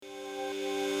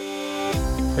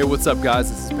Hey, what's up, guys?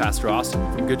 This is Pastor Austin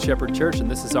from Good Shepherd Church,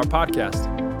 and this is our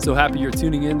podcast. So happy you're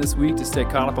tuning in this week to stay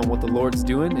caught up on what the Lord's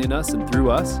doing in us and through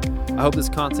us. I hope this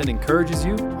content encourages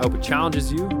you. I hope it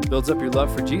challenges you, builds up your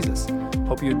love for Jesus.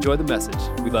 Hope you enjoy the message.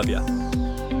 We love you.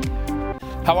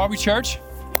 How are we, church?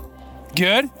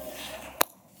 Good?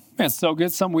 Man, so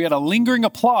good. We had a lingering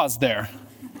applause there.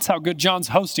 That's how good John's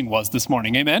hosting was this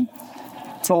morning. Amen?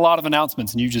 It's a lot of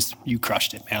announcements, and you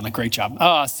crushed it, man. A great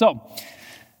job. So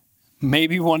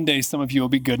maybe one day some of you will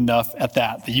be good enough at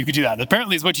that you could do that.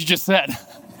 Apparently is what you just said.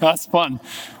 That's fun.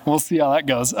 We'll see how that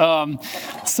goes.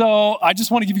 So I just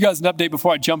want to give you guys an update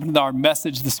before I jump into our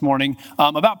message this morning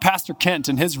about Pastor Kent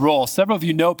and his role. Several of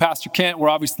you know Pastor Kent. We're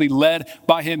obviously led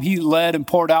by him. He led and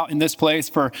poured out in this place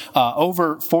for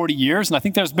over 40 years. And I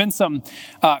think there's been some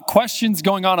questions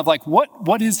going on of like,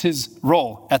 what is his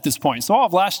role at this point? So all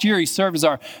of last year, he served as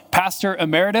our pastor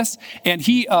emeritus, and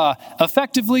he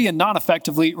effectively and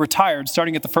non-effectively retired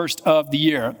starting at the first of the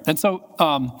year. And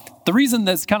so the reason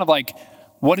that's kind of like,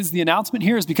 what is the announcement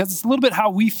here is because it's a little bit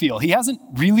how we feel. He hasn't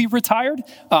really retired.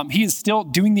 He is still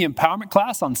doing the empowerment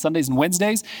class on Sundays and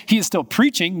Wednesdays. He is still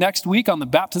preaching next week on the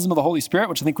baptism of the Holy Spirit,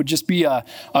 which I think would just be a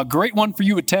great one for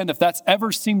you to attend. If that's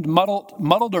ever seemed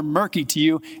muddled or murky to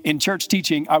you in church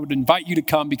teaching, I would invite you to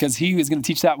come because he is going to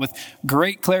teach that with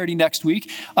great clarity next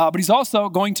week. But he's also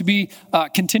going to be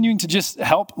continuing to just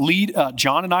help lead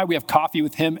John and I. We have coffee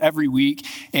with him every week,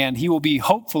 and he will be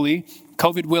hopefully,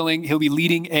 COVID willing, he'll be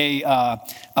leading a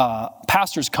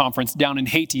pastor's conference down in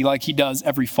Haiti like he does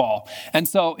every fall. And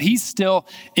so he's still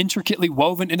intricately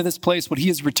woven into this place. What he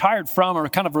is retired from or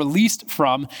kind of released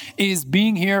from is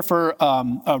being here for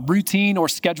a routine or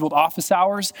scheduled office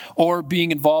hours or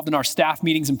being involved in our staff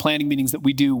meetings and planning meetings that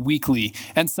we do weekly.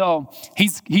 And so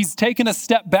he's taken a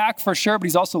step back for sure, but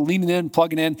he's also leaning in,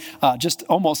 plugging in just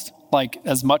almost like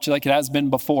as much like it has been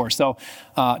before. So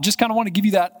just kind of want to give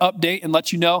you that update and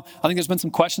let you know. I think there's been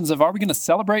some questions of, are we going to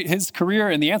celebrate his career?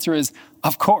 And the answer is,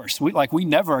 of course. We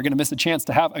never are going to miss a chance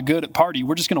to have a good party.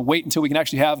 We're just going to wait until we can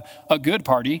actually have a good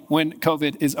party when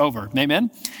COVID is over. Amen?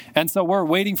 And so we're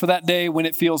waiting for that day when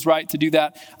it feels right to do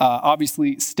that.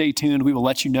 Obviously, stay tuned. We will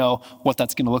let you know what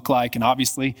that's going to look like. And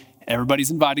obviously, everybody's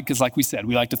invited because like we said,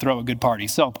 we like to throw a good party.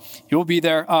 So you'll be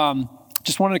there.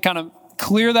 Just wanted to kind of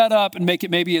clear that up and make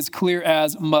it maybe as clear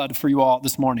as mud for you all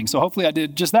this morning. So hopefully I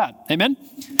did just that. Amen?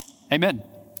 Amen.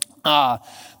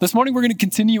 This morning, we're going to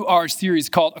continue our series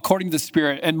called According to the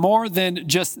Spirit. And more than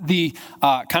just the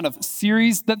kind of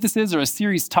series that this is or a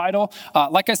series title,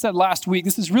 like I said last week,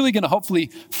 this is really going to hopefully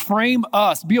frame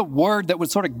us, be a word that would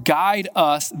sort of guide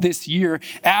us this year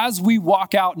as we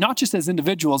walk out, not just as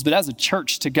individuals, but as a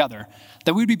church together.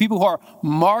 That we would be people who are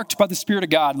marked by the Spirit of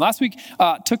God. And last week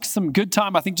took some good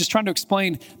time, I think, just trying to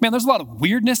explain, man, there's a lot of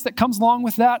weirdness that comes along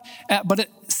with that. But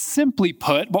simply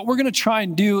put, what we're going to try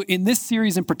and do in this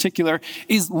series in particular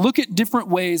is look at different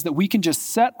ways that we can just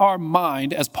set our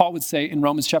mind, as Paul would say in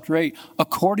Romans chapter 8,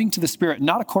 according to the Spirit,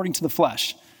 not according to the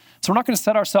flesh. So we're not going to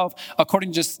set ourselves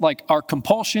according to just like our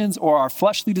compulsions or our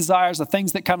fleshly desires, the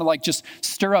things that kind of like just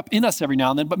stir up in us every now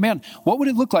and then. But man, what would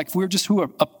it look like if we were just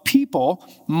a people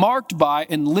marked by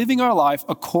and living our life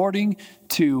according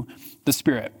to the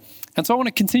Spirit? And so I want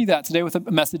to continue that today with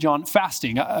a message on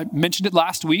fasting. I mentioned it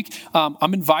last week.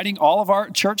 I'm inviting all of our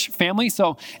church family.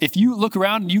 So if you look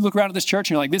around at this church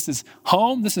and you're like, this is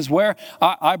home, this is where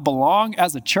I belong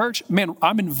as a church, man,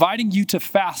 I'm inviting you to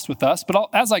fast with us. But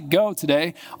as I go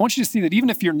today, I want you to see that even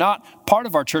if you're not part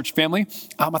of our church family,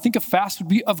 I think a fast would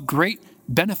be of great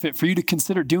benefit for you to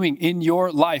consider doing in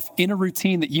your life, in a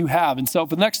routine that you have. And so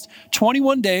for the next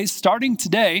 21 days, starting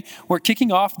today, we're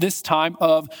kicking off this time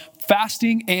of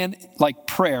fasting and like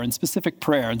prayer and specific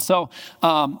prayer. And so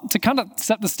to kind of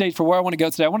set the stage for where I want to go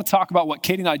today, I want to talk about what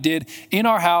Katie and I did in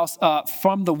our house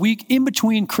from the week in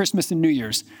between Christmas and New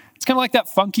Year's. It's kind of like that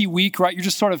funky week, right? You're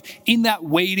just sort of in that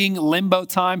waiting limbo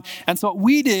time. And so what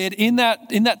we did in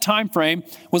that time frame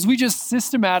was we just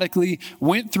systematically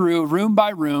went through room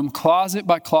by room, closet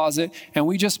by closet, and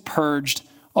we just purged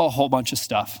a whole bunch of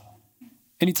stuff.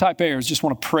 Any type A's just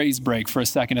want to praise break for a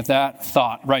second at that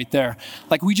thought right there.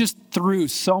 Like we just threw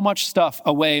so much stuff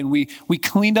away and we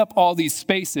cleaned up all these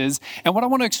spaces. And what I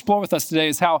want to explore with us today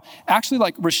is how actually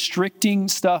like restricting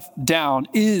stuff down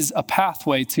is a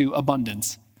pathway to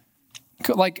abundance.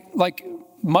 Like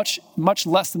much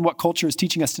less than what culture is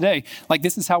teaching us today. Like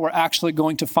this is how we're actually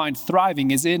going to find thriving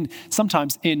is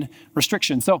sometimes in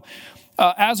restriction. So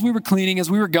as we were cleaning,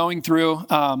 as we were going through,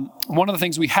 one of the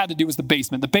things we had to do was the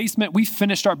basement. The basement, we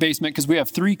finished our basement because we have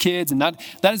 3 kids, and that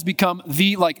has become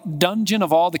the like dungeon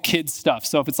of all the kids' stuff.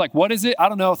 So if it's like, what is it? I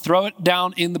don't know. Throw it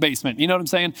down in the basement. You know what I'm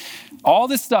saying? All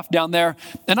this stuff down there.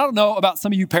 And I don't know about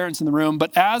some of you parents in the room,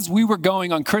 but as we were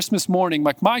going on Christmas morning,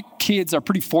 like my kids are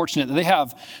pretty fortunate that they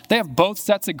have both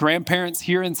sets of grandparents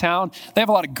here in town. They have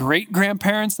a lot of great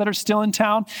grandparents that are still in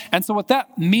town. And so what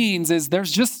that means is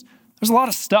there's a lot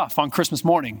of stuff on Christmas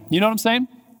morning. You know what I'm saying?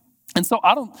 And so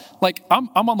I'm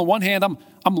on the one hand,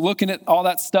 I'm looking at all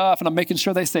that stuff and I'm making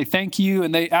sure they say thank you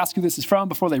and they ask who this is from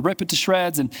before they rip it to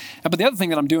shreds. But the other thing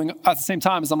that I'm doing at the same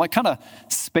time is I'm like kind of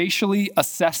spatially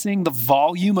assessing the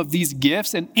volume of these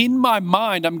gifts. And in my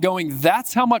mind, I'm going,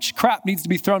 that's how much crap needs to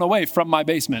be thrown away from my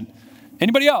basement.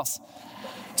 Anybody else?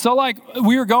 So like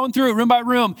we were going through it room by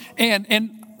room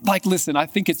and like, listen, I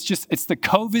think it's the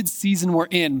COVID season we're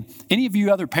in. Any of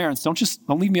you other parents, don't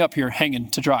leave me up here hanging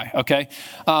to dry, okay?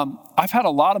 I've had a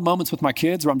lot of moments with my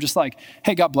kids where I'm just like,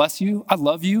 hey, God bless you. I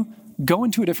love you. Go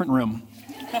into a different room.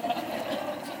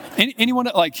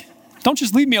 Anyone like, don't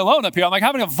just leave me alone up here. I'm like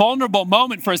having a vulnerable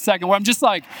moment for a second where I'm just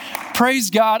like,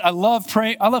 praise God. I love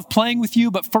playing with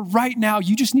you, but for right now,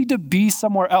 you just need to be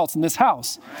somewhere else in this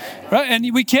house, right? And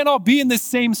we can't all be in this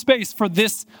same space for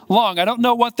this long. I don't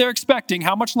know what they're expecting,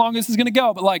 how much longer this is going to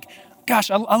go, but like,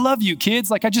 gosh, I love you kids.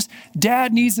 Like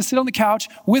dad needs to sit on the couch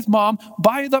with mom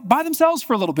by themselves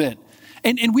for a little bit.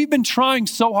 And we've been trying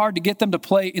so hard to get them to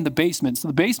play in the basement. So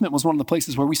the basement was one of the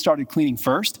places where we started cleaning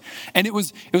first. And it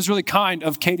was really kind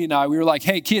of Katie and I. We were like,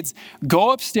 hey, kids,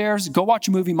 go upstairs, go watch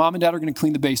a movie. Mom and dad are going to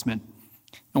clean the basement.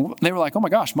 And they were like, oh my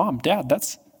gosh, mom, dad,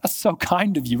 that's so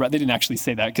kind of you, right? They didn't actually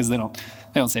say that because they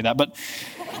don't say that. But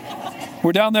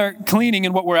we're down there cleaning,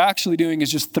 and what we're actually doing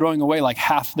is just throwing away like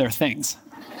half their things.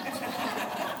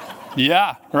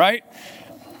 Yeah, right?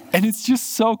 And it's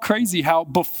just so crazy how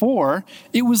before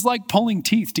it was like pulling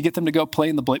teeth to get them to go play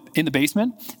in the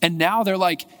basement. And now they're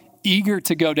like eager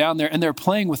to go down there and they're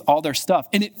playing with all their stuff.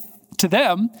 And to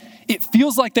them, it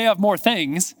feels like they have more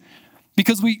things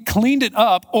because we cleaned it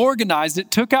up, organized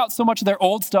it, took out so much of their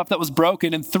old stuff that was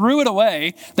broken and threw it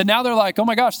away that now they're like, oh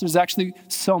my gosh, there's actually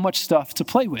so much stuff to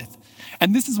play with.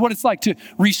 And this is what it's like to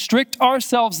restrict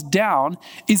ourselves down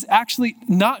is actually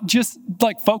not just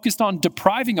like focused on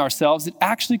depriving ourselves. It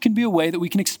actually can be a way that we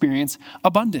can experience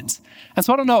abundance. And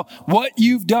so I don't know what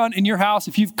you've done in your house.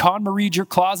 If you've KonMari'd your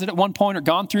closet at one point or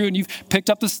gone through and you've picked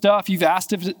up the stuff, you've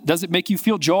asked does it make you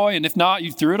feel joy? And if not,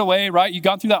 you threw it away, right? You've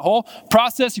gone through that whole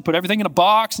process. You put everything in a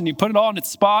box and you put it all in its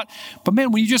spot. But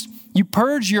man, when you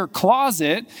purge your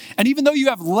closet, and even though you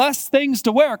have less things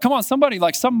to wear, come on, somebody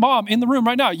like some mom in the room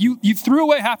right now, you threw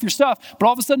away half your stuff, but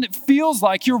all of a sudden it feels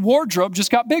like your wardrobe just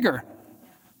got bigger.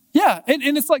 Yeah, and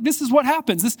it's like, this is what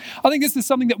happens. I think this is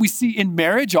something that we see in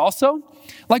marriage also.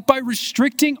 Like by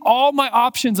restricting all my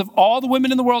options of all the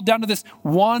women in the world down to this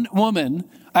one woman,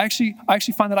 I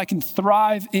actually find that I can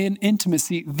thrive in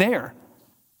intimacy there.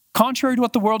 Contrary to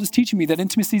what the world is teaching me, that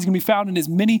intimacy is going to be found in as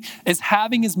many as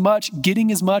having as much, getting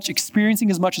as much,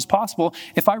 experiencing as much as possible.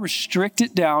 If I restrict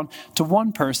it down to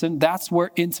one person, that's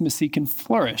where intimacy can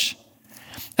flourish.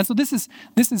 And so this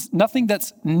is nothing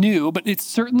that's new, but it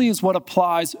certainly is what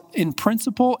applies in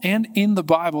principle and in the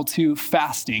Bible to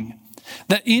fasting.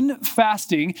 That in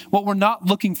fasting, what we're not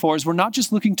looking for is we're not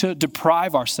just looking to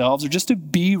deprive ourselves or just to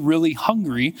be really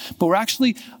hungry, but we're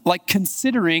actually like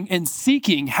considering and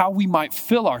seeking how we might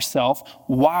fill ourselves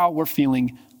while we're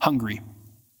feeling hungry.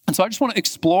 And so I just want to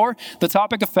explore the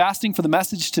topic of fasting for the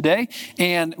message today.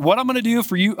 And what I'm going to do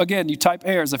for you, again, you type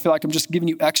airs, I feel like I'm just giving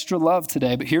you extra love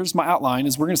today, but here's my outline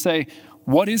is we're going to say,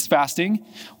 what is fasting?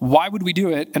 Why would we do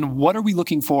it? And what are we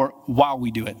looking for while we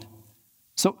do it?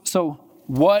 So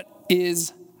what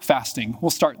is fasting? We'll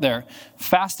start there.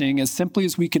 Fasting, as simply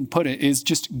as we can put it, is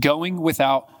just going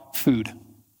without food.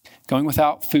 Going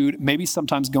without food, maybe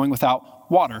sometimes going without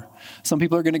water. Some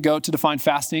people are going to go to define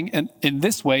fasting and in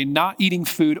this way, not eating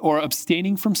food or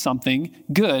abstaining from something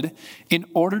good in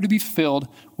order to be filled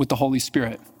with the Holy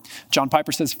Spirit. John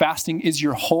Piper says fasting is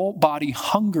your whole body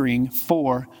hungering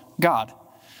for God.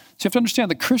 So you have to understand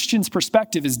the Christian's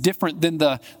perspective is different than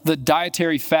the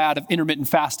dietary fad of intermittent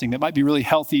fasting that might be really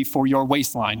healthy for your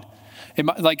waistline.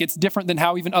 It's different than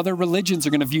how even other religions are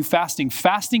going to view fasting.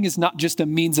 Fasting is not just a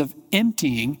means of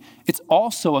emptying, it's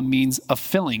also a means of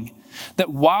filling. That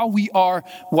while we are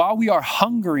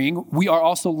hungering, we are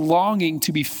also longing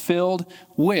to be filled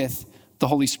with the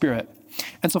Holy Spirit.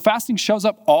 And so fasting shows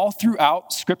up all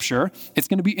throughout Scripture. It's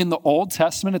going to be in the Old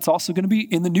Testament. It's also going to be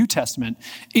in the New Testament.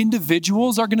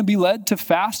 Individuals are going to be led to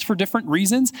fast for different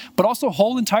reasons, but also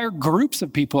whole entire groups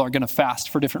of people are going to fast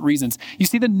for different reasons. You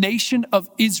see the nation of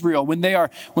Israel, when they're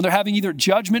having either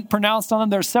judgment pronounced on them,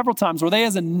 there are several times where they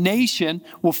as a nation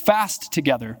will fast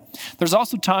together. There's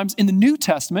also times in the New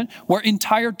Testament where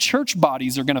entire church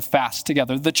bodies are going to fast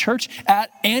together. The church at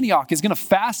Antioch is going to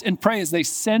fast and pray as they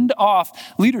send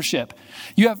off leadership.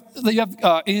 You have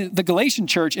the Galatian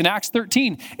church in Acts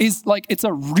 13 is like, it's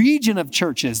a region of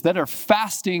churches that are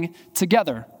fasting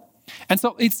together. And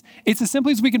so it's as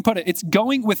simply as we can put it. It's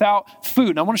going without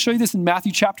food. And I want to show you this in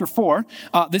Matthew chapter 4.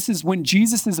 This is when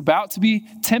Jesus is about to be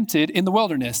tempted in the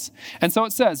wilderness. And so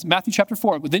it says, Matthew chapter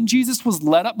 4, but then Jesus was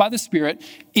led up by the Spirit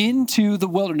into the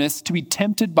wilderness to be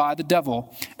tempted by the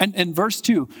devil. And verse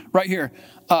 2, right here,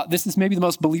 this is maybe the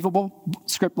most believable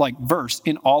script-like verse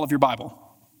in all of your Bible.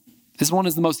 This one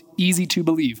is the most easy to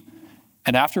believe.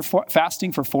 And after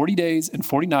fasting for 40 days and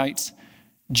 40 nights,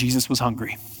 Jesus was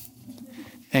hungry.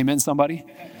 Amen, somebody?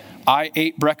 I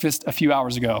ate breakfast a few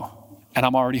hours ago, and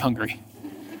I'm already hungry.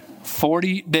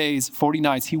 40 days, 40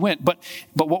 nights he went. But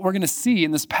what we're going to see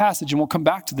in this passage, and we'll come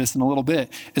back to this in a little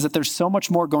bit, is that there's so much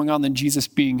more going on than Jesus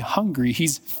being hungry.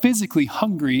 He's physically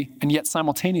hungry, and yet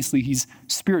simultaneously he's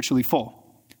spiritually full.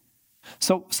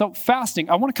 So fasting,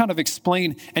 I want to kind of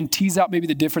explain and tease out maybe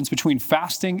the difference between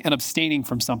fasting and abstaining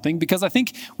from something, because I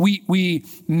think we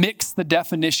mix the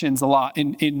definitions a lot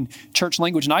in church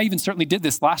language. And I even certainly did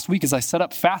this last week as I set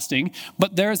up fasting,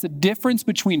 but there is a difference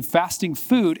between fasting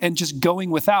food and just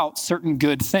going without certain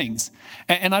good things.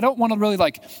 And I don't want to really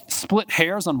like split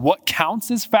hairs on what counts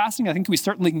as fasting. I think we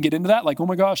certainly can get into that. Like, oh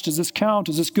my gosh, does this count?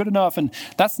 Is this good enough? And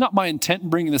that's not my intent in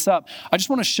bringing this up. I just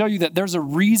want to show you that there's a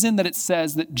reason that it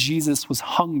says that Jesus was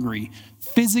hungry,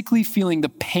 physically feeling the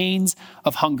pains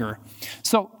of hunger.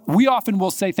 So we often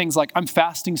will say things like, I'm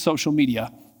fasting social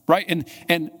media, right?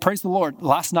 And praise the Lord,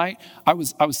 last night I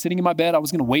was sitting in my bed. I was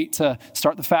going to wait to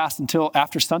start the fast until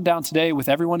after sundown today with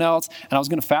everyone else. And I was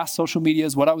going to fast social media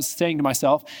is what I was saying to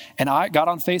myself. And I got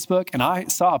on Facebook and I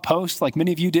saw a post like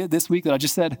many of you did this week that I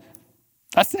just said,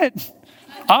 that's it.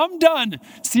 I'm done.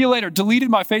 See you later. Deleted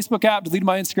my Facebook app, deleted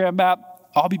my Instagram app.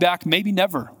 I'll be back. Maybe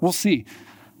never. We'll see.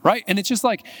 Right? And it's just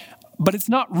like, but it's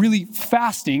not really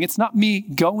fasting. It's not me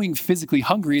going physically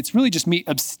hungry. It's really just me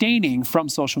abstaining from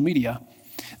social media.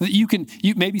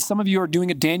 Maybe some of you are doing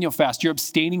a Daniel fast. You're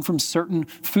abstaining from certain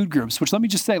food groups, which let me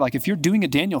just say, like if you're doing a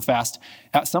Daniel fast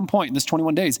at some point in this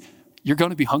 21 days, you're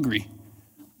going to be hungry.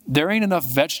 There ain't enough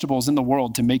vegetables in the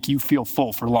world to make you feel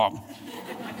full for long.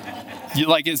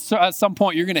 At some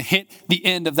point, you're going to hit the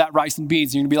end of that rice and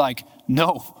beans. And you're going to be like,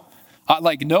 no.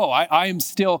 I am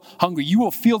still hungry. You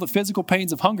will feel the physical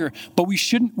pains of hunger, but we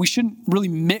shouldn't really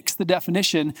mix the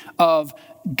definition of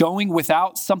going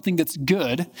without something that's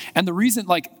good. And the reason,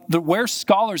 where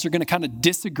scholars are going to kind of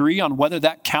disagree on whether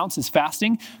that counts as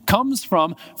fasting comes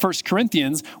from 1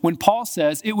 Corinthians, when Paul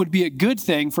says it would be a good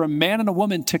thing for a man and a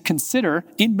woman to consider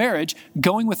in marriage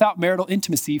going without marital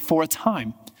intimacy for a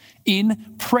time.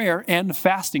 In prayer and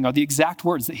fasting are the exact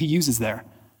words that he uses there.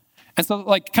 And so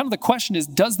kind of the question is,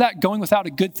 does that going without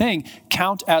a good thing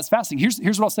count as fasting? Here's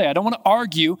what I'll say. I don't want to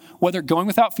argue whether going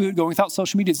without food, going without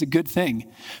social media is a good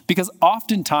thing. Because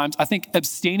oftentimes I think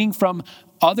abstaining from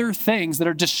other things that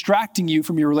are distracting you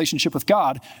from your relationship with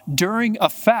God during a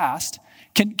fast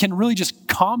can really just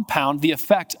compound the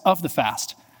effect of the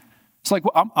fast. So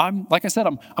I'm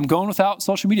going without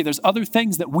social media. There's other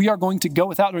things that we are going to go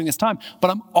without during this time, but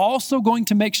I'm also going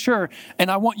to make sure, and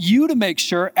I want you to make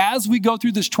sure as we go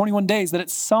through this 21 days that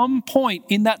at some point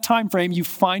in that time frame, you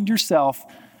find yourself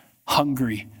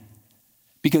hungry.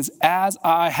 Because as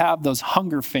I have those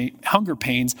hunger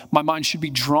pains, my mind should be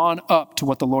drawn up to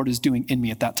what the Lord is doing in me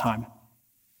at that time.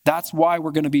 That's why we're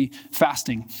going to be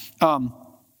fasting.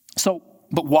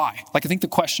 But why? I think the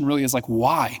question really is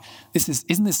why?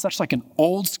 Isn't this such an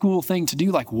old school thing to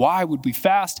do? Why would we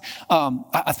fast?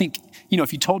 I think,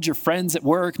 if you told your friends at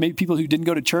work, maybe people who didn't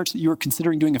go to church that you were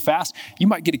considering doing a fast, you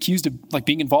might get accused of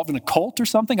being involved in a cult or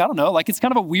something. I don't know. It's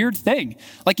kind of a weird thing.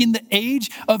 In the age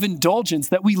of indulgence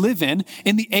that we live in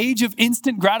the age of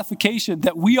instant gratification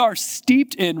that we are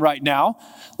steeped in right now,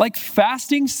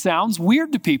 fasting sounds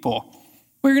weird to people.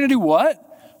 We're going to do what?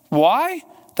 Why?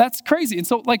 That's crazy. And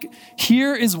so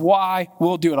here is why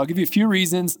we'll do it. I'll give you a few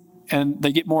reasons and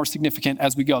they get more significant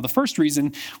as we go. The first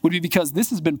reason would be because this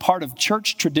has been part of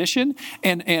church tradition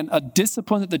and a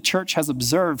discipline that the church has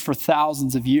observed for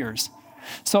thousands of years.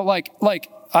 So I'm going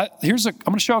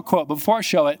to show a quote, but before I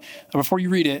show it, or before you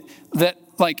read it, that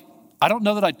I don't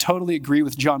know that I totally agree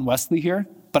with John Wesley here,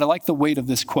 but I like the weight of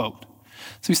this quote.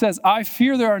 So he says, I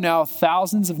fear there are now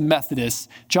thousands of Methodists.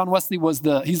 John Wesley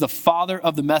he's the father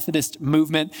of the Methodist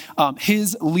movement.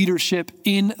 His leadership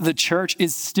in the church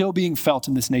is still being felt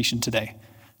in this nation today.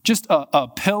 Just a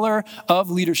pillar of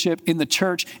leadership in the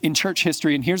church, in church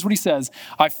history. And here's what he says.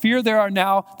 I fear there are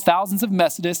now thousands of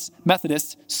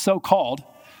Methodists, so-called.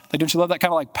 Like, don't you love that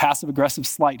kind of like passive-aggressive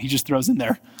slight he just throws in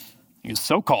there? He's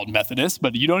so-called Methodist,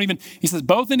 but he says,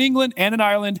 both in England and in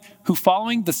Ireland, who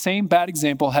following the same bad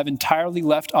example have entirely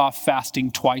left off fasting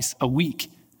twice a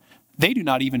week. They do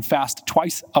not even fast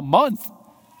twice a month,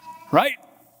 right?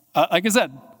 Like I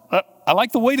said, I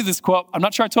like the weight of this quote. I'm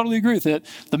not sure I totally agree with it.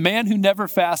 The man who never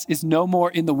fasts is no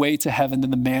more in the way to heaven than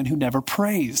the man who never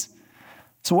prays.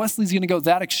 So Wesley's going to go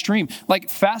that extreme. Like,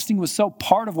 fasting was so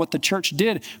part of what the church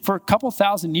did for a couple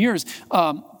thousand years.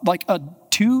 Like a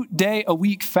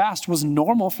 2-day-a-week fast was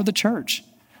normal for the church.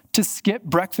 To skip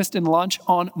breakfast and lunch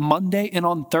on Monday and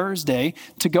on Thursday,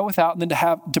 to go without, and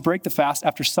then to break the fast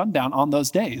after sundown on those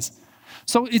days.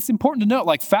 So it's important to note,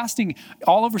 like, fasting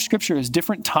all over Scripture is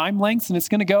different time lengths, and it's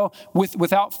going to go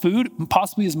without food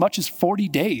possibly as much as 40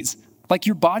 days. Like,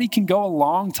 your body can go a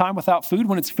long time without food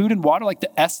when it's food and water, like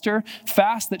the Esther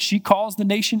fast that she calls the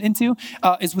nation into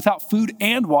is without food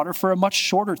and water for a much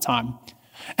shorter time.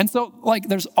 And so, like,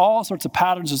 there's all sorts of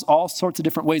patterns, there's all sorts of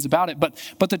different ways about it, but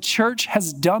the church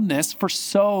has done this for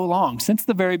so long, since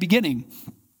the very beginning.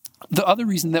 The other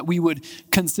reason that we would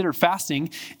consider fasting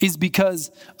is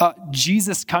because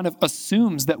Jesus kind of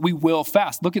assumes that we will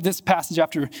fast. Look at this passage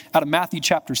out of Matthew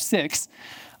chapter 6.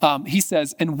 He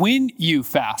says, and when you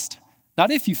fast, not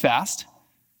if you fast.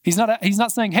 He's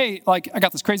not saying, hey, like, I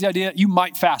got this crazy idea, you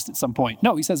might fast at some point.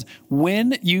 No, he says,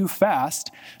 when you fast,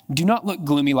 do not look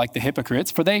gloomy like the hypocrites,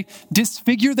 for they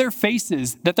disfigure their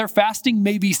faces, that their fasting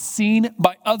may be seen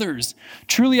by others.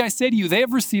 Truly I say to you, they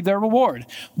have received their reward.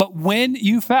 But when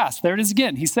you fast, there it is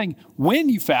again. He's saying, when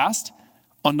you fast,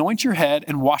 anoint your head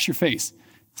and wash your face.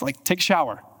 It's like, take a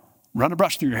shower. Run a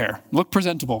brush through your hair. Look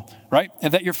presentable, right?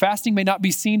 And that your fasting may not be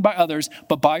seen by others,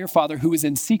 but by your Father who is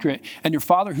in secret. And your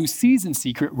Father who sees in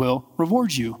secret will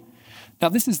reward you. Now,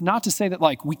 this is not to say that,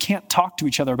 like, we can't talk to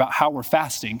each other about how we're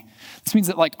fasting. This means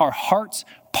that, like, our heart's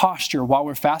posture while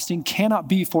we're fasting cannot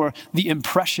be for the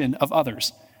impression of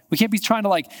others. We can't be trying to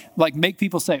like make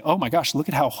people say, oh my gosh, look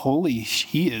at how holy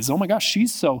he is. Oh my gosh,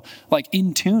 she's so like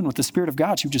in tune with the Spirit of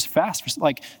God. She would just fast.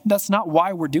 Like, that's not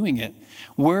why we're doing it.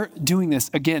 We're doing this,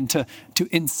 again, to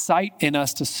incite in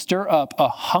us, to stir up a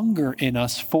hunger in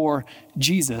us for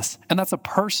Jesus. And that's a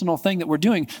personal thing that we're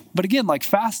doing. But again, like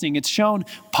fasting, it's shown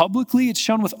publicly. It's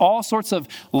shown with all sorts of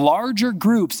larger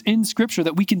groups in Scripture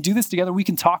that we can do this together. We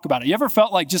can talk about it. You ever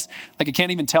felt like just like I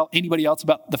can't even tell anybody else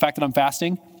about the fact that I'm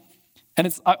fasting? And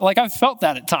it's like, I've felt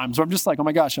that at times where I'm just like, oh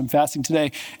my gosh, I'm fasting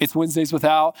today. It's Wednesdays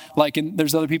without, like, and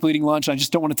there's other people eating lunch and I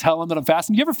just don't want to tell them that I'm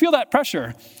fasting. You ever feel that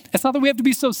pressure? It's not that we have to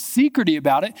be so secrety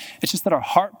about it. It's just that our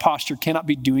heart posture cannot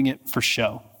be doing it for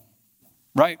show,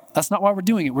 right? That's not why we're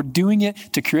doing it. We're doing it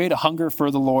to create a hunger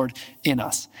for the Lord in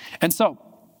us. And so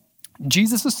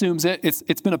Jesus assumes it.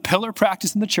 It's been a pillar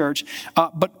practice in the church.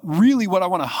 But really what I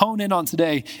want to hone in on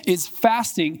today is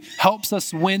fasting helps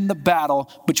us win the battle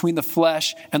between the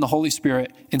flesh and the Holy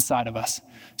Spirit inside of us.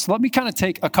 So let me kind of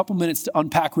take a couple minutes to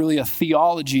unpack really a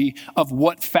theology of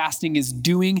what fasting is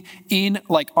doing in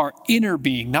like our inner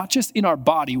being, not just in our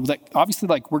body. Like, obviously,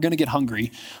 like, we're going to get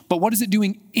hungry, but what is it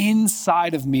doing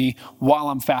inside of me while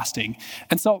I'm fasting?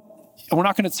 And so we're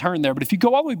not going to turn there, but if you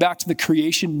go all the way back to the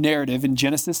creation narrative in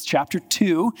Genesis chapter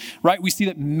 2, right, we see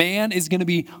that man is going to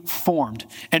be formed.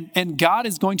 And God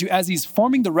is going to, as he's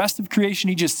forming the rest of creation,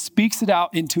 he just speaks it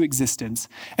out into existence.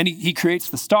 And he creates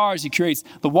the stars, he creates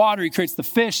the water, he creates the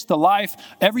fish, the life,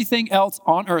 everything else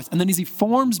on earth. And then as he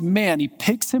forms man, he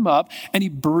picks him up and he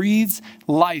breathes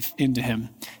life into him.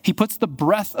 He puts the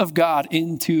breath of God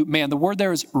into man. The word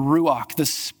there is ruach. The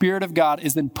Spirit of God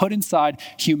is then put inside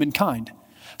humankind,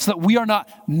 so that we are not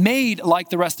made like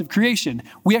the rest of creation.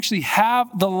 We actually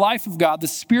have the life of God, the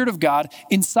Spirit of God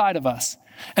inside of us.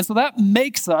 And so that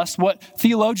makes us what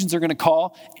theologians are going to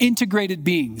call integrated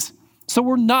beings. So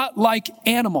we're not like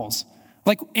animals.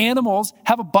 Like, animals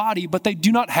have a body, but they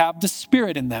do not have the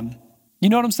Spirit in them. You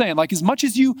know what I'm saying? Like, as much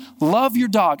as you love your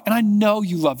dog, and I know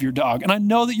you love your dog, and I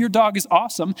know that your dog is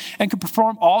awesome and can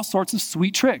perform all sorts of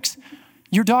sweet tricks,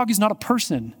 your dog is not a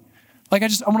person. Like, I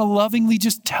want to lovingly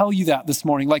just tell you that this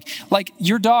morning. Like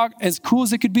your dog, as cool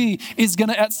as it could be, is going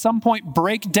to at some point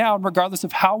break down regardless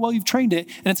of how well you've trained it,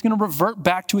 and it's going to revert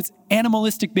back to its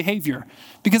animalistic behavior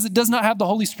because it does not have the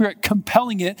Holy Spirit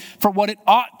compelling it for what it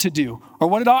ought to do or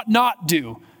what it ought not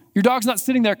do. Your dog's not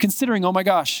sitting there considering, oh my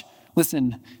gosh,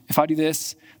 listen, if I do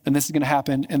this, then this is going to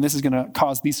happen, and this is going to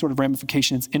cause these sort of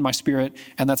ramifications in my spirit,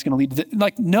 and that's going to lead to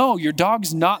like, no, your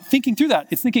dog's not thinking through that.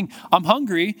 It's thinking, I'm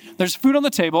hungry, there's food on the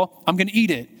table, I'm going to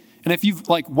eat it. And if you've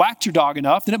like whacked your dog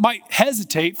enough, then it might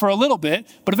hesitate for a little bit,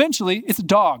 but eventually it's a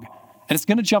dog, and it's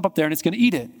going to jump up there and it's going to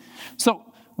eat it. So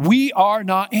we are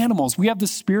not animals. We have the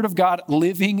Spirit of God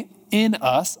living in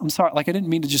us. I'm sorry, like I didn't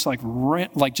mean to just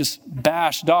just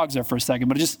bash dogs there for a second,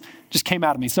 but it just came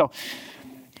out of me. So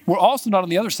we're also not on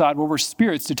the other side where we're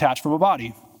spirits detached from a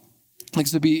body. Like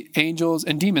to be angels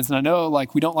and demons. And I know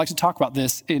like we don't like to talk about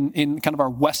this in kind of our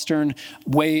Western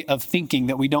way of thinking,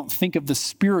 that we don't think of the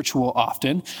spiritual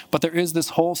often, but there is this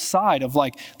whole side of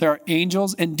like, there are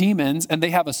angels and demons and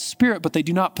they have a spirit, but they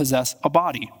do not possess a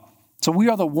body. So we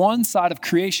are the one side of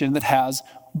creation that has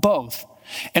both.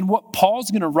 And what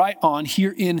Paul's going to write on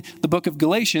here in the book of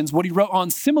Galatians, what he wrote on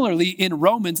similarly in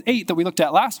Romans 8 that we looked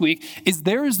at last week, is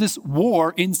there is this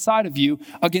war inside of you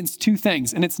against two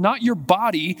things. And it's not your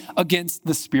body against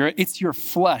the spirit, it's your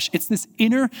flesh. It's this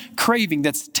inner craving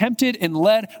that's tempted and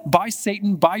led by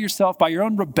Satan, by yourself, by your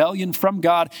own rebellion from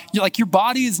God. You're like, your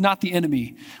body is not the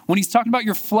enemy. When he's talking about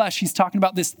your flesh, he's talking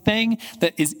about this thing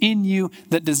that is in you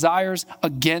that desires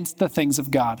against the things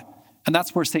of God. And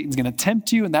that's where Satan's going to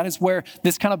tempt you. And that is where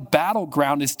this kind of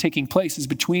battleground is taking place, is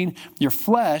between your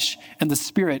flesh and the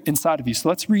spirit inside of you. So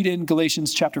let's read in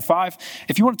Galatians chapter 5.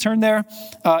 If you want to turn there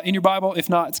in your Bible, if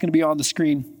not, it's going to be on the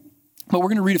screen. But we're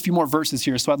going to read a few more verses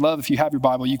here. So I'd love if you have your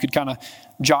Bible, you could kind of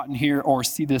jot in here or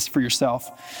see this for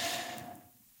yourself.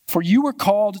 For you were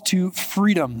called to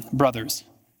freedom, brothers.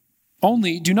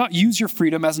 Only do not use your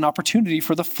freedom as an opportunity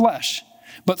for the flesh,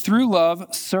 but through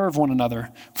love, serve one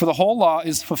another. For the whole law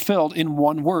is fulfilled in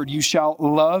one word: you shall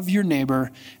love your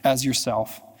neighbor as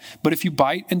yourself. But if you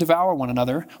bite and devour one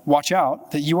another, watch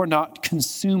out that you are not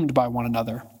consumed by one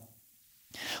another.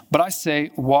 But I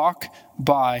say, walk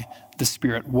by the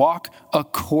Spirit. Walk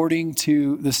according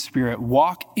to the Spirit.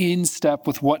 Walk in step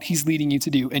with what he's leading you to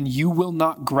do, and you will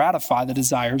not gratify the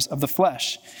desires of the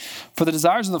flesh. For the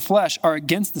desires of the flesh are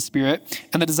against the Spirit,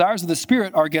 and the desires of the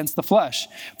Spirit are against the flesh.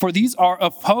 For these are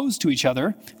opposed to each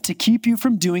other to keep you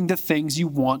from doing the things you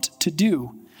want to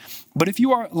do. But if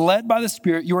you are led by the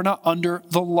Spirit, you are not under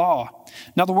the law.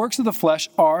 Now the works of the flesh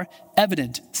are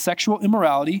evident: sexual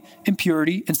immorality,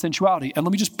 impurity, and sensuality. And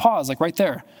let me just pause right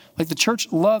there. Like the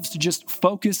church loves to just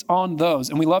focus on those.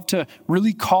 And we love to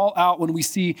really call out when we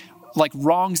see like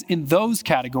wrongs in those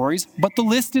categories. But the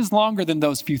list is longer than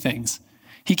those few things.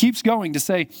 He keeps going to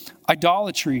say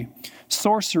idolatry,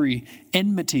 sorcery,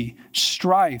 enmity,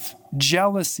 strife,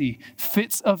 jealousy,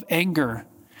 fits of anger.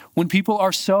 When people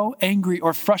are so angry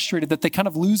or frustrated that they kind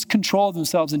of lose control of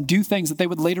themselves and do things that they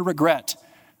would later regret.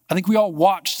 I think we all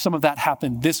watched some of that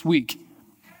happen this week.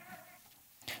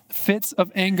 Fits of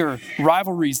anger,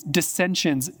 rivalries,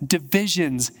 dissensions,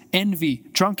 divisions, envy,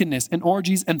 drunkenness, and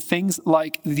orgies, and things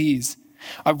like these.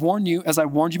 I warn you, as I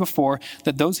warned you before,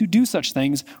 that those who do such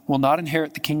things will not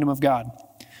inherit the kingdom of God.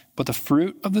 But the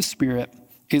fruit of the Spirit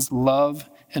is love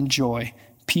and joy,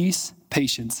 peace,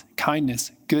 patience,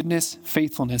 kindness, goodness,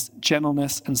 faithfulness,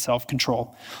 gentleness, and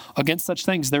self-control. Against such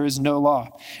things there is no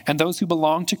law. And those who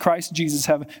belong to Christ Jesus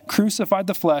have crucified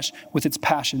the flesh with its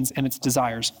passions and its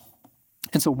desires.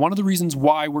 And so one of the reasons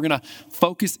why we're going to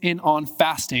focus in on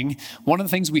fasting, one of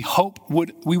the things we hope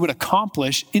we would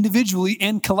accomplish individually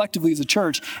and collectively as a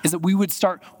church, is that we would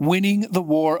start winning the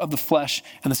war of the flesh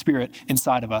and the spirit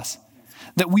inside of us.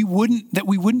 That we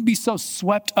wouldn't be so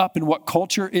swept up in what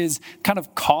culture is kind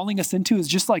of calling us into, is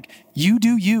just like, you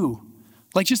do you.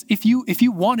 Like, just if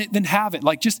you want it, then have it.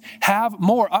 Like, just have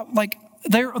more. Like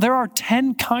there are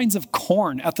 10 kinds of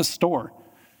corn at the store.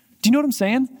 Do you know what I'm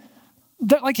saying?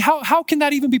 Like, how can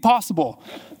that even be possible?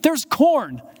 There's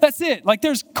corn. That's it. Like,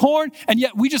 there's corn. And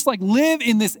yet we just like live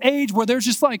in this age where there's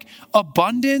just like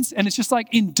abundance, and it's just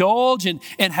like indulge and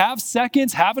have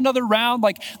seconds, have another round.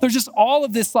 Like, there's just all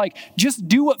of this, like, just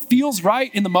do what feels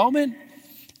right in the moment.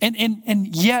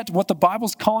 And yet what the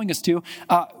Bible's calling us to,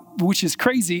 which is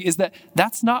crazy, is that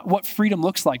that's not what freedom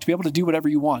looks like, to be able to do whatever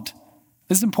you want.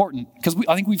 This is important because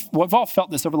I think we've all felt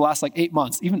this over the last like 8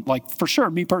 months, even like for sure,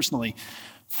 me personally.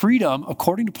 Freedom,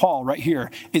 according to Paul right here,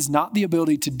 is not the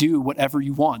ability to do whatever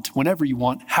you want, whenever you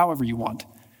want, however you want.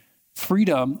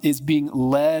 Freedom is being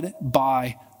led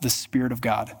by the Spirit of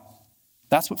God.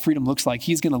 That's what freedom looks like.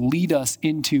 He's going to lead us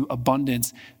into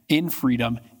abundance in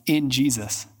freedom in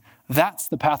Jesus. That's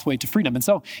the pathway to freedom. And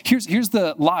so here's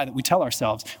the lie that we tell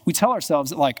ourselves. We tell ourselves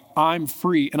that like, I'm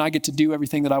free and I get to do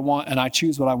everything that I want and I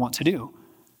choose what I want to do.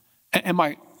 And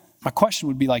my question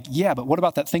would be like, yeah, but what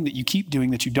about that thing that you keep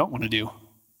doing that you don't want to do?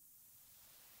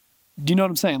 Do you know what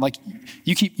I'm saying? Like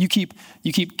you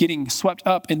keep getting swept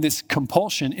up in this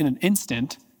compulsion in an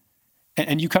instant,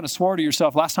 and you kind of swore to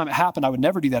yourself, last time it happened, I would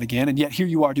never do that again. And yet here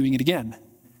you are doing it again.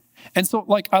 And so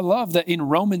like, I love that in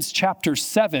Romans chapter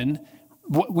 7,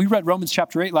 we read Romans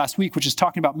chapter 8 last week, which is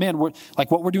talking about, man, we're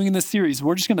like what we're doing in this series.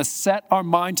 We're just going to set our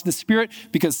mind to the Spirit,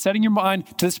 because setting your mind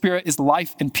to the Spirit is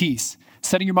life and peace.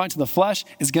 Setting your mind to the flesh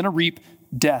is going to reap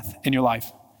death in your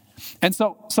life. And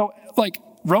so like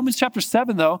Romans chapter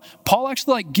 7, though, Paul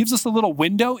actually like gives us a little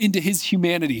window into his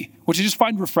humanity, which I just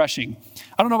find refreshing.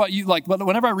 I don't know about you, like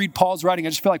whenever I read Paul's writing,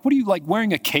 I just feel like, what are you like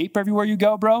wearing a cape everywhere you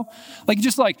go, bro? Like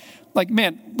just like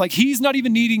man, like he's not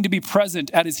even needing to be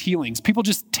present at his healings. People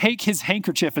just take his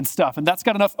handkerchief and stuff, and that's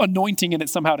got enough anointing in it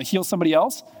somehow to heal somebody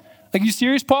else. Like, are you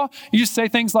serious, Paul? You just say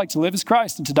things like to live is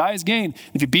Christ and to die is gain.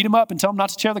 If you beat him up and tell him not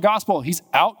to share the gospel, he's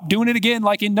out doing it again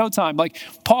like in no time. Like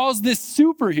Paul's this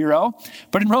superhero.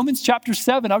 But in Romans chapter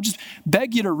 7, I would just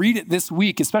beg you to read it this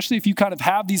week, especially if you kind of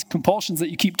have these compulsions that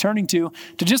you keep turning to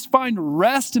just find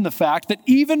rest in the fact that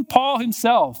even Paul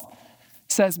himself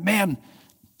says, man,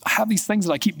 I have these things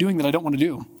that I keep doing that I don't want to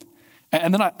do.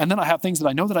 And then I have things that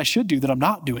I know that I should do that I'm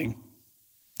not doing.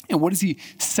 And what is he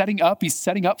setting up? He's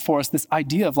setting up for us this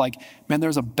idea of like, man,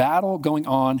 there's a battle going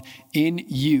on in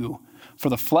you for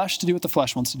the flesh to do what the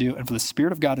flesh wants to do and for the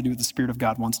Spirit of God to do what the Spirit of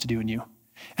God wants to do in you.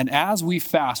 And as we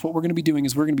fast, what we're going to be doing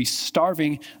is we're going to be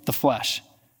starving the flesh.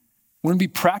 We're going to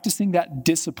be practicing that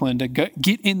discipline to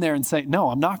get in there and say, no,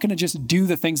 I'm not going to just do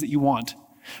the things that you want.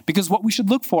 Because what we should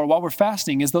look for while we're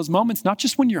fasting is those moments, not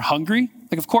just when you're hungry.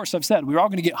 Like, of course, I've said, we're all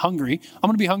going to get hungry. I'm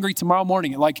going to be hungry tomorrow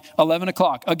morning at like 11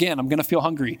 o'clock. Again, I'm going to feel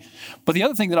hungry. But the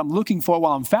other thing that I'm looking for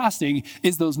while I'm fasting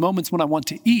is those moments when I want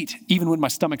to eat, even when my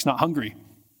stomach's not hungry.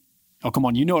 Oh, come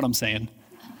on, you know what I'm saying.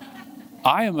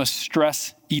 I am a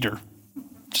stress eater.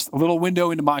 Just a little window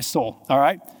into my soul, all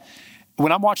right?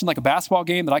 When I'm watching like a basketball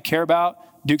game that I care about,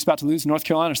 Duke's about to lose to North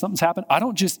Carolina or something's happened, I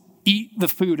don't just eat the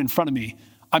food in front of me.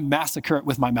 I massacre it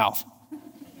with my mouth.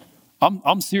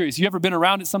 I'm serious. You ever been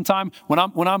around it sometime when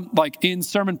I'm like in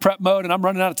sermon prep mode and I'm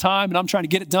running out of time and I'm trying to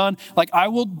get it done? Like I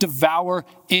will devour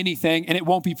anything and it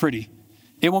won't be pretty.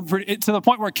 It won't be pretty. To the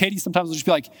point where Katie sometimes will just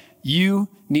be like, you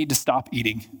need to stop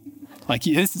eating. Like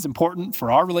this is important for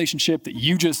our relationship that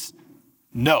you just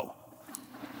know.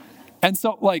 And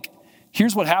so like,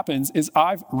 here's what happens is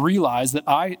I've realized that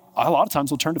I a lot of times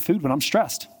will turn to food when I'm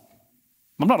stressed.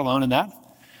 I'm not alone in that.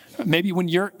 Maybe when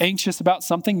you're anxious about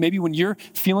something, maybe when you're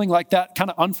feeling like that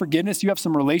kind of unforgiveness, you have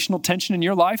some relational tension in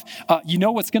your life, you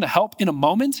know what's going to help in a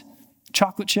moment?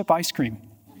 Chocolate chip ice cream.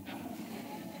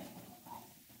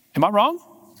 Am I wrong?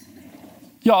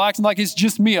 Y'all acting like it's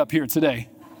just me up here today.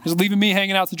 Just leaving me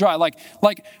hanging out to dry. Like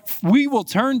we will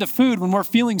turn to food when we're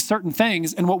feeling certain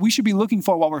things, and what we should be looking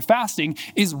for while we're fasting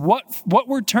is what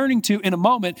we're turning to in a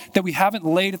moment that we haven't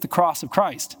laid at the cross of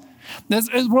Christ. As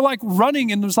we're like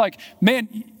running and there's like, man,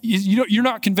 you're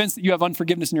not convinced that you have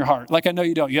unforgiveness in your heart. Like I know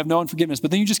you don't. You have no unforgiveness. But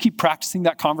then you just keep practicing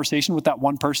that conversation with that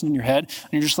one person in your head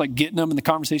and you're just like getting them and the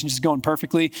conversation's just going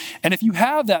perfectly. And if you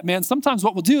have that, man, sometimes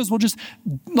what we'll do is we'll just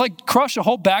like crush a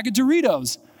whole bag of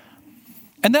Doritos.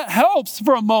 And that helps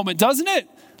for a moment, doesn't it?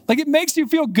 Like it makes you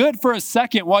feel good for a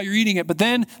second while you're eating it, but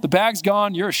then the bag's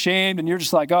gone, you're ashamed, and you're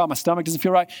just like, oh, my stomach doesn't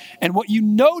feel right. And what you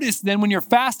notice then when you're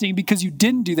fasting, because you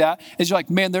didn't do that, is you're like,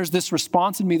 man, there's this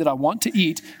response in me that I want to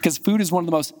eat, because food is one of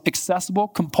the most accessible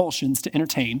compulsions to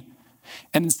entertain.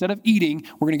 And instead of eating,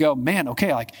 we're going to go, man,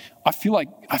 okay, like I feel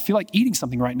like eating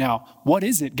something right now. What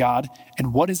is it, God?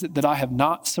 And what is it that I have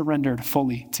not surrendered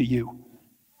fully to you?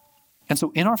 And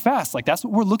so in our fast, like that's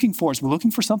what we're looking for, is we're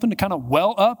looking for something to kind of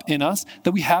well up in us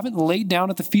that we haven't laid down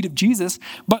at the feet of Jesus.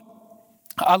 But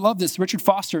I love this. Richard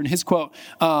Foster in his quote,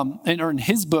 or in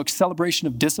his book, Celebration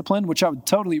of Discipline, which I would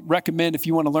totally recommend if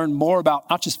you want to learn more about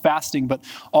not just fasting, but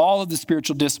all of the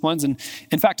spiritual disciplines. And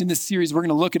in fact, in this series, we're going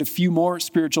to look at a few more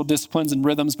spiritual disciplines and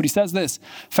rhythms. But he says this: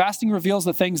 fasting reveals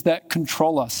the things that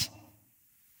control us.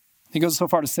 He goes so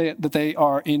far to say that they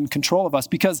are in control of us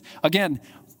because, again,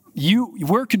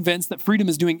 we're convinced that freedom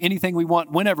is doing anything we want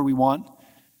whenever we want,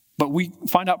 but we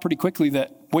find out pretty quickly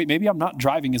that, wait, maybe I'm not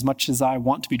driving as much as I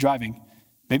want to be driving.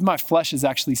 Maybe my flesh is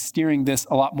actually steering this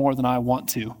a lot more than I want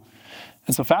to.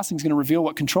 And so fasting is going to reveal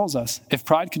what controls us. If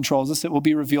pride controls us, it will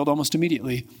be revealed almost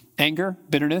immediately. Anger,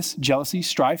 bitterness, jealousy,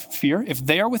 strife, fear, if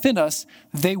they are within us,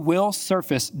 they will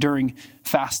surface during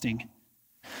fasting.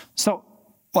 So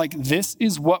like this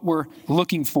is what we're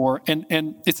looking for. And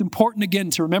it's important again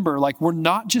to remember, like we're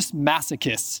not just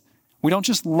masochists. We don't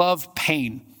just love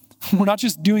pain. We're not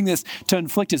just doing this to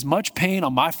inflict as much pain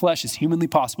on my flesh as humanly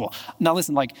possible. Now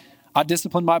listen, like I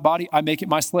discipline my body, I make it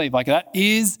my slave. Like that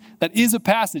is a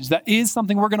passage. That is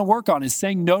something we're going to work on, is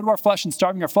saying no to our flesh and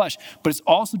starving our flesh. But it's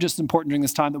also just important during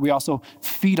this time that we also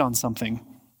feed on something.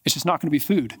 It's just not going to be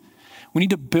food. We need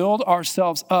to build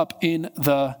ourselves up in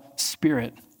the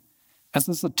Spirit. And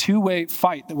so it's a two-way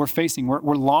fight that we're facing.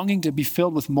 We're longing to be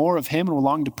filled with more of him, and we're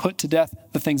longing to put to death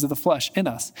the things of the flesh in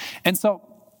us. And so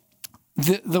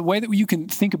the way that you can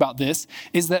think about this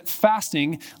is that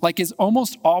fasting is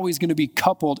almost always going to be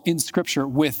coupled in Scripture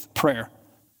with prayer.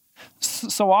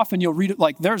 So often you'll read it,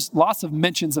 there's lots of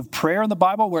mentions of prayer in the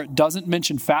Bible where it doesn't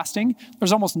mention fasting.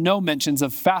 There's almost no mentions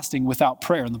of fasting without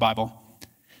prayer in the Bible.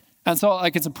 And so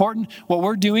it's important. What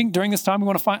we're doing during this time, we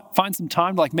want to find some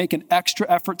time to make an extra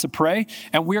effort to pray.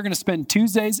 And we're going to spend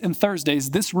Tuesdays and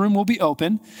Thursdays. This room will be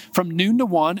open from noon to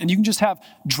 1, and you can just have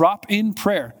drop-in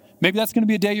prayer. Maybe that's going to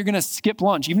be a day you're going to skip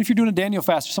lunch. Even if you're doing a Daniel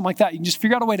fast or something like that, you can just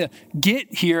figure out a way to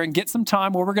get here and get some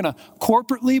time where we're going to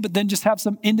corporately, but then just have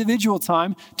some individual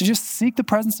time to just seek the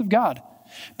presence of God.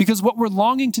 Because what we're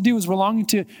longing to do is we're longing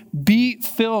to be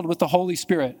filled with the Holy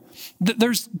Spirit.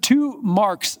 There's two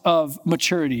marks of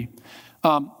maturity.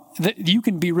 That you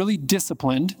can be really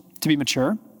disciplined to be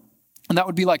mature. And that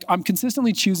would be I'm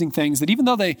consistently choosing things that even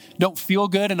though they don't feel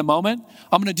good in a moment,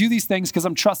 I'm going to do these things because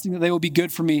I'm trusting that they will be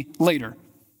good for me later.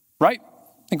 Right?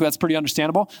 I think that's pretty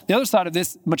understandable. The other side of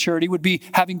this maturity would be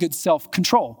having good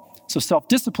self-control. So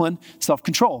self-discipline,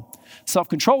 self-control.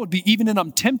 Self-control would be even when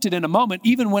I'm tempted in a moment,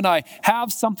 even when I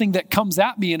have something that comes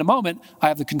at me in a moment, I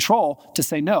have the control to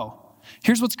say no.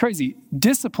 Here's what's crazy.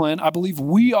 Discipline, I believe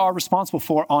we are responsible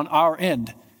for on our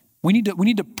end. We need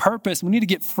to purpose. We need to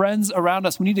get friends around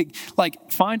us. We need to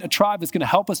find a tribe that's going to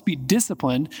help us be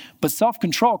disciplined. But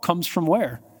self-control comes from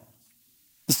where?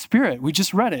 The Spirit. We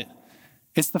just read it.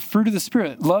 It's the fruit of the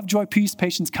Spirit. Love, joy, peace,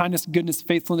 patience, kindness, goodness,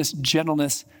 faithfulness,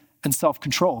 gentleness, and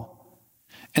self-control.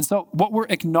 And so what we're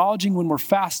acknowledging when we're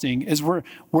fasting is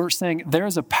we're saying there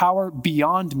is a power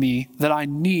beyond me that I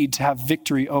need to have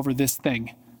victory over this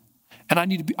thing. And I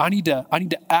need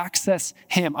to access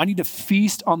him. I need to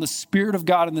feast on the Spirit of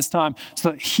God in this time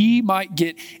so that he might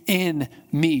get in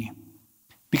me.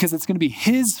 Because it's going to be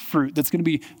his fruit that's going to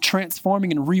be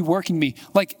transforming and reworking me.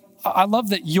 I love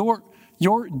that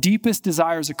your deepest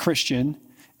desire as a Christian,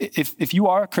 if you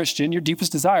are a Christian, your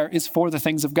deepest desire is for the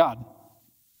things of God.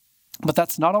 But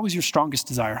that's not always your strongest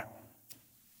desire.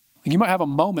 You might have a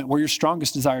moment where your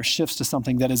strongest desire shifts to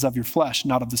something that is of your flesh,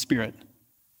 not of the Spirit.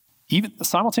 Even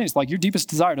simultaneously, your deepest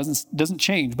desire doesn't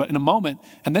change, but in a moment,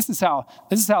 and this is how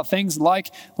things like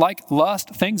lust,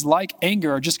 things like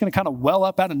anger are just going to kind of well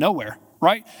up out of nowhere,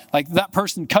 right? That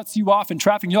person cuts you off in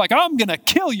traffic, and you're like, I'm going to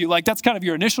kill you. That's kind of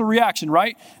your initial reaction,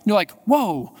 right? And you're like,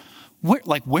 whoa.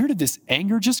 Where did this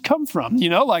anger just come from?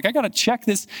 I got to check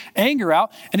this anger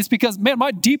out. And it's because, man, my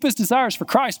deepest desire is for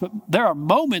Christ, but there are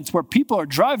moments where people are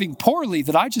driving poorly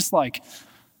that I just I'm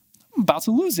about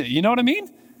to lose it. You know what I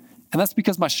mean? And that's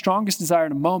because my strongest desire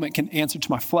in a moment can answer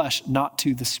to my flesh, not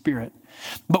to the Spirit.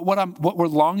 But what we're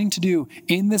longing to do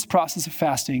in this process of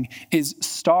fasting is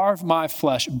starve my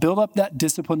flesh, build up that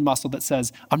discipline muscle that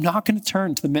says, I'm not going to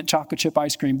turn to the mint chocolate chip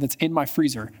ice cream that's in my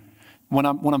freezer when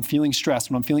I'm feeling stressed,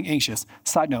 when I'm feeling anxious.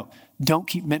 Side note, don't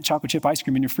keep mint chocolate chip ice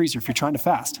cream in your freezer if you're trying to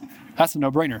fast. That's a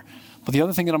no-brainer. But the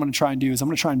other thing that I'm going to try and do is I'm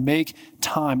going to try and make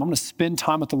time. I'm going to spend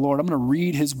time with the Lord. I'm going to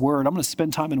read his word. I'm going to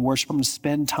spend time in worship. I'm going to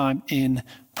spend time in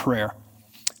prayer.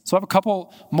 So I have a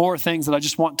couple more things that I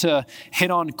just want to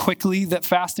hit on quickly that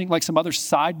fasting, some other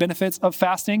side benefits of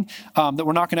fasting that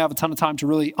we're not going to have a ton of time to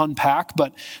really unpack.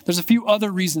 But there's a few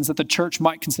other reasons that the church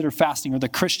might consider fasting or the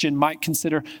Christian might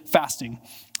consider fasting.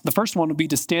 The first one would be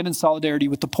to stand in solidarity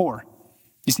with the poor.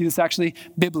 You see this actually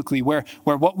biblically, where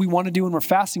what we want to do when we're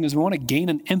fasting is we want to gain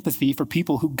an empathy for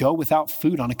people who go without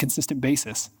food on a consistent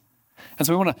basis. And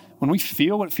so when we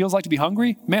feel what it feels like to be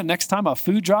hungry, man, next time a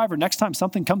food drive or next time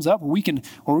something comes up where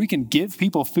we can give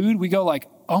people food, we go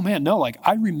oh man, no,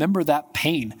 I remember that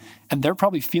pain and they're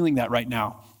probably feeling that right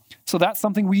now. So that's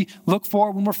something we look for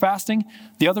when we're fasting.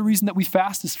 The other reason that we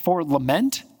fast is for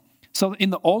lament. So in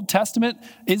the Old Testament,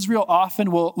 Israel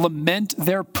often will lament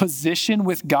their position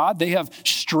with God. They have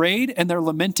strayed and they're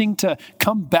lamenting to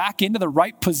come back into the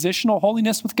right positional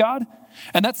holiness with God.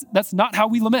 And that's not how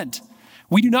we lament.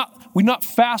 We do not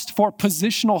fast for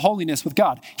positional holiness with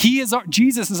God.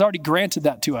 Jesus has already granted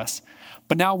that to us.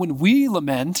 But now when we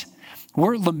lament,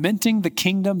 we're lamenting the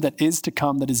kingdom that is to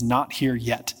come that is not here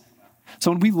yet. So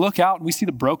when we look out and we see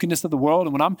the brokenness of the world,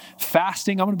 and when I'm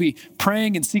fasting, I'm going to be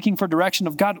praying and seeking for direction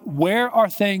of God, where are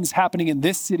things happening in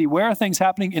this city? Where are things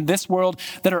happening in this world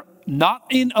that are not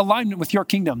in alignment with your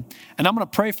kingdom? And I'm going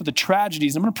to pray for the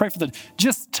tragedies. I'm going to pray for the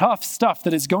just tough stuff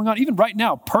that is going on, even right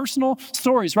now, personal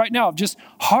stories right now of just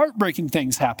heartbreaking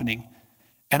things happening.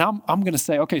 And I'm going to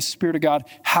say, okay, Spirit of God,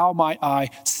 how might I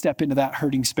step into that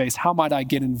hurting space? How might I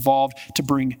get involved to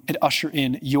bring and usher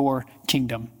in your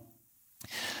kingdom?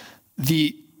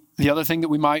 The other thing that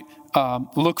we might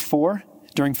look for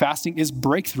during fasting is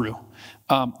breakthrough.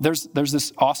 There's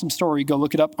this awesome story. Go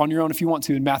look it up on your own if you want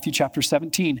to in Matthew chapter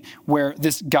 17, where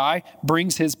this guy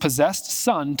brings his possessed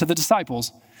son to the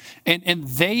disciples, and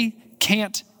they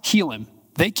can't heal him.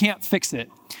 They can't fix it.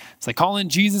 So they call in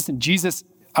Jesus, and Jesus,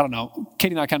 I don't know,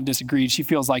 Katie and I kind of disagreed. She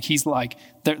feels like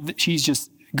she's just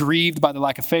grieved by the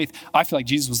lack of faith. I feel like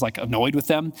Jesus was like annoyed with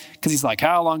them because he's like,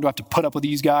 how long do I have to put up with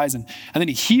these guys? And then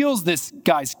he heals this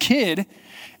guy's kid.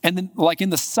 And then like in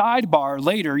the sidebar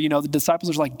later, the disciples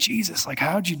are like, Jesus, like,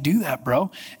 how'd you do that,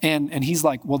 bro? And he's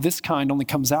like, well, this kind only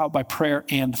comes out by prayer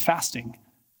and fasting.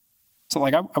 So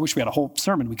like, I wish we had a whole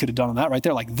sermon we could have done on that right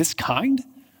there. Like, this kind?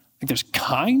 Like, there's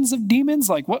kinds of demons?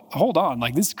 Like, what? Hold on.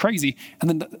 Like, this is crazy. And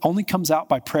then it only comes out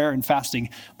by prayer and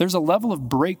fasting. There's a level of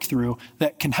breakthrough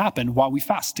that can happen while we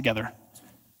fast together.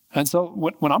 And so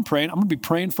when I'm praying, I'm going to be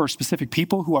praying for specific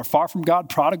people who are far from God,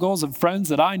 prodigals of friends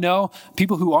that I know,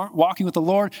 people who aren't walking with the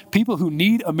Lord, people who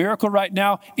need a miracle right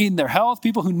now in their health,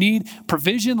 people who need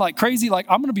provision like crazy. Like,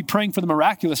 I'm going to be praying for the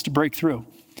miraculous to break through.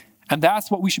 And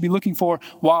that's what we should be looking for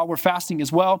while we're fasting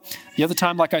as well. The other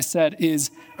time, like I said,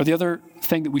 the other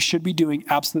thing that we should be doing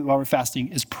absolutely while we're fasting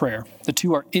is prayer. The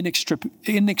two are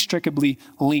inextricably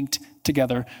linked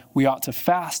together. We ought to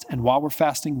fast, and while we're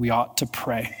fasting, we ought to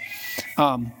pray.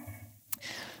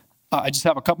 I just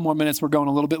have a couple more minutes. We're going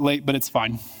a little bit late, but it's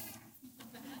fine.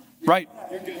 Right?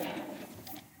 You're good.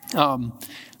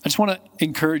 I just want to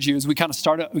encourage you as we kind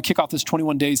of we kick off this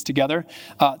 21 days together,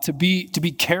 to be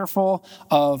careful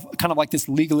of kind of like this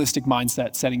legalistic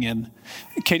mindset setting in.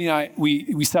 Katie and I,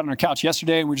 we sat on our couch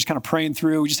yesterday and we're just kind of praying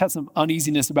through. We just had some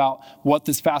uneasiness about what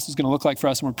this fast was going to look like for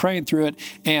us, and we're praying through it.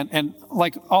 And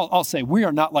like I'll say, we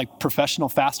are not like professional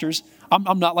fasters.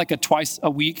 I'm not like a twice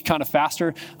a week kind of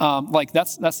faster. Like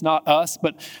that's not us,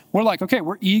 but we're like, okay,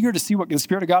 we're eager to see what the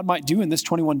Spirit of God might do in this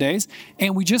 21 days.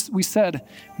 And we said,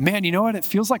 man, you know what? It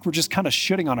feels like we're just kind of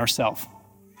shooting on ourselves.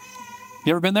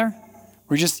 You ever been there?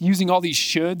 We're just using all these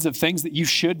shoulds of things that you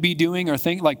should be doing, or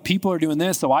think like people are doing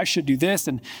this, so I should do this.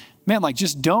 And man, like,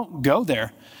 just don't go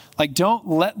there. Like, don't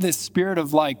let this spirit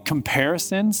of like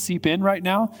comparison seep in right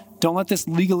now. Don't let this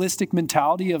legalistic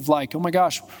mentality of like, oh my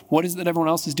gosh, what is it that everyone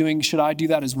else is doing? Should I do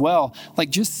that as well? Like,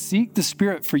 just seek the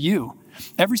Spirit for you.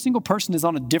 Every single person is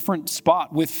on a different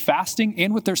spot with fasting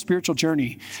and with their spiritual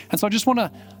journey. And so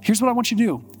here's what I want you to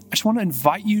do. I just want to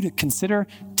invite you to consider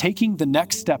taking the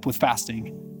next step with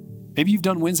fasting. Maybe you've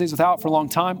done Wednesdays without for a long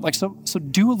time. Like, so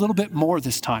do a little bit more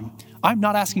this time. I'm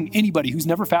not asking anybody who's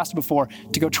never fasted before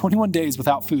to go 21 days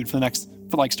without food for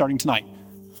starting tonight.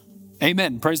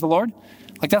 Amen. Praise the Lord.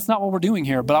 Like, that's not what we're doing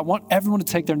here, but I want everyone to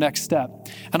take their next step.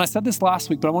 And I said this last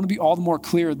week, but I want to be all the more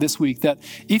clear this week that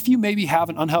if you maybe have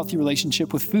an unhealthy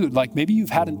relationship with food, like maybe you've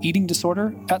had an eating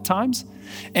disorder at times,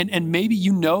 and maybe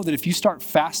you know that if you start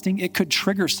fasting, it could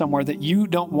trigger somewhere that you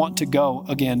don't want to go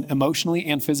again, emotionally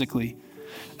and physically.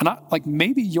 And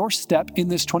maybe your step in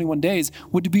this 21 days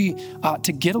would be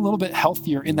to get a little bit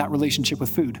healthier in that relationship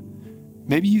with food.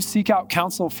 Maybe you seek out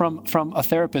counsel from a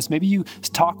therapist. Maybe you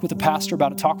talk with a pastor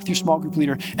about it, talk with your small group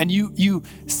leader, and you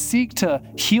seek to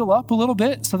heal up a little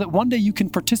bit so that one day you can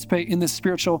participate in this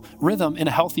spiritual rhythm in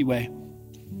a healthy way.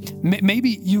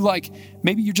 Maybe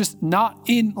you're just not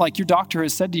in, like your doctor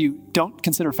has said to you, don't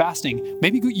consider fasting.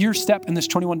 Maybe your step in this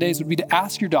 21 days would be to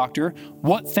ask your doctor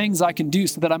what things I can do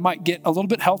so that I might get a little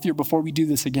bit healthier before we do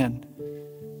this again.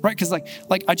 Right? Because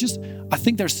I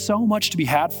think there's so much to be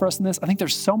had for us in this. I think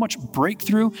there's so much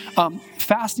breakthrough.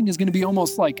 Fasting is going to be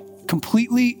almost like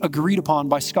completely agreed upon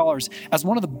by scholars as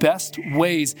one of the best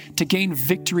ways to gain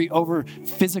victory over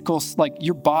physical, like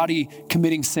your body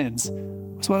committing sins.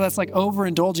 So whether that's like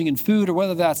overindulging in food, or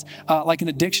whether that's like an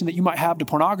addiction that you might have to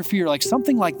pornography, or like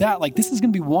something like that, like this is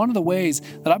going to be one of the ways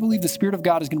that I believe the Spirit of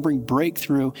God is going to bring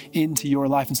breakthrough into your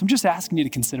life. And so I'm just asking you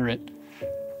to consider it.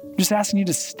 I'm just asking you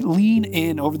to lean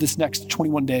in over this next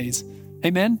 21 days.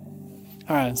 Amen?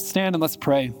 All right, stand and let's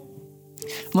pray.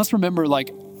 And let's remember, I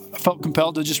felt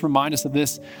compelled to just remind us of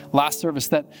this last service,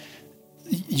 that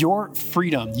your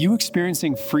freedom, you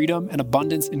experiencing freedom and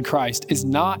abundance in Christ, is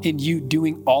not in you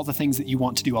doing all the things that you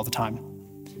want to do all the time.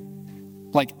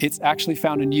 Like, it's actually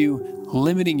found in you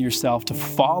limiting yourself to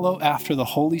follow after the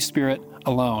Holy Spirit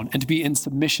alone and to be in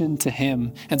submission to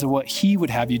him and to what he would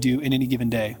have you do in any given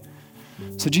day.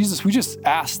 So Jesus, we just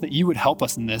ask that you would help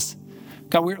us in this.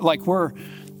 God,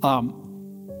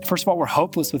 first of all, we're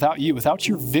hopeless without you. Without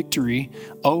your victory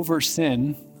over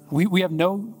sin, we have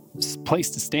no place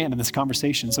to stand in this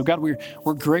conversation. So God,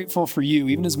 we're grateful for you.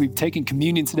 Even as we've taken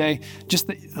communion today, just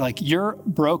like your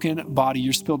broken body,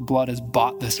 your spilled blood has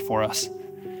bought this for us.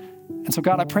 And so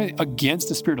God, I pray against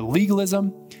the spirit of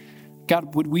legalism.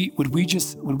 God, would we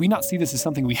not see this as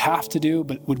something we have to do,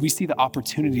 but would we see the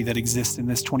opportunity that exists in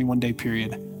this 21-day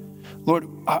period? Lord,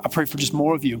 I pray for just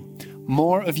more of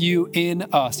you in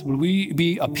us. Would we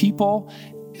be a people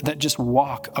that just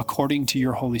walk according to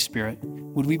your Holy Spirit?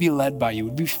 Would we be led by you?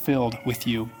 Would we be filled with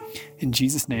you? In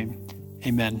Jesus' name,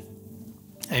 amen.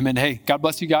 Amen. Hey, God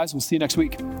bless you guys. We'll see you next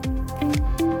week.